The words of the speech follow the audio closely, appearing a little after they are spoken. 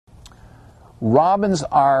Robins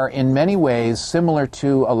are in many ways similar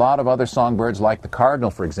to a lot of other songbirds like the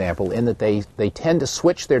cardinal, for example, in that they tend to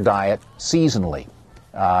switch their diet seasonally.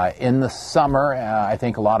 In the summer, I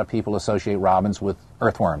think a lot of people associate robins with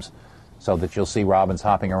earthworms, so that you'll see robins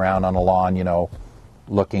hopping around on a lawn, you know,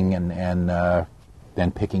 looking and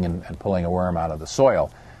then picking and pulling a worm out of the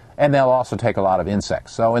soil. And they'll also take a lot of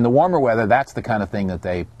insects. So in the warmer weather, that's the kind of thing that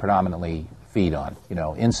they predominantly feed on, you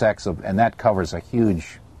know, insects, and that covers a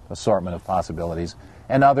huge assortment of possibilities,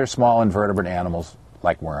 and other small invertebrate animals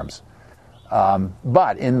like worms.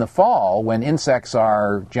 But in the fall, when insects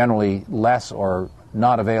are generally less or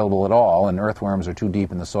not available at all, and earthworms are too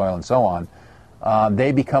deep in the soil and so on,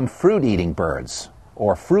 they become fruit-eating birds,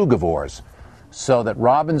 or frugivores, so that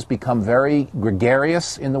robins become very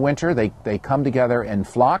gregarious in the winter. They come together in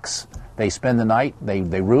flocks, they spend the night, they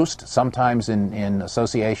roost, sometimes in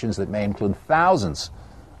associations that may include thousands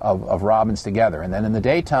of robins together. And then in the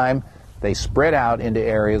daytime, they spread out into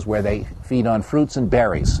areas where they feed on fruits and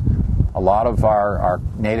berries. A lot of our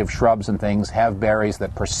native shrubs and things have berries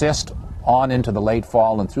that persist on into the late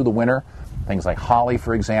fall and through the winter. Things like holly,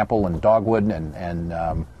 for example, and dogwood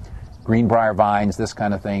and greenbrier vines, this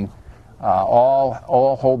kind of thing,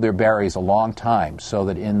 all hold their berries a long time, so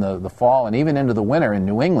that in the fall and even into the winter in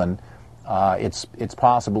New England, it's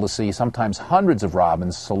possible to see sometimes hundreds of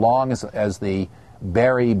robins, so long as the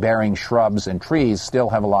berry-bearing shrubs and trees still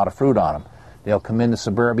have a lot of fruit on them. They'll come into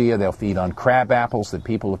suburbia, they'll feed on crab apples that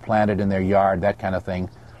people have planted in their yard, that kind of thing,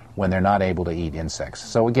 when they're not able to eat insects.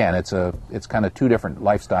 So again, it's kind of two different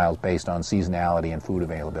lifestyles based on seasonality and food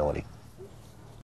availability.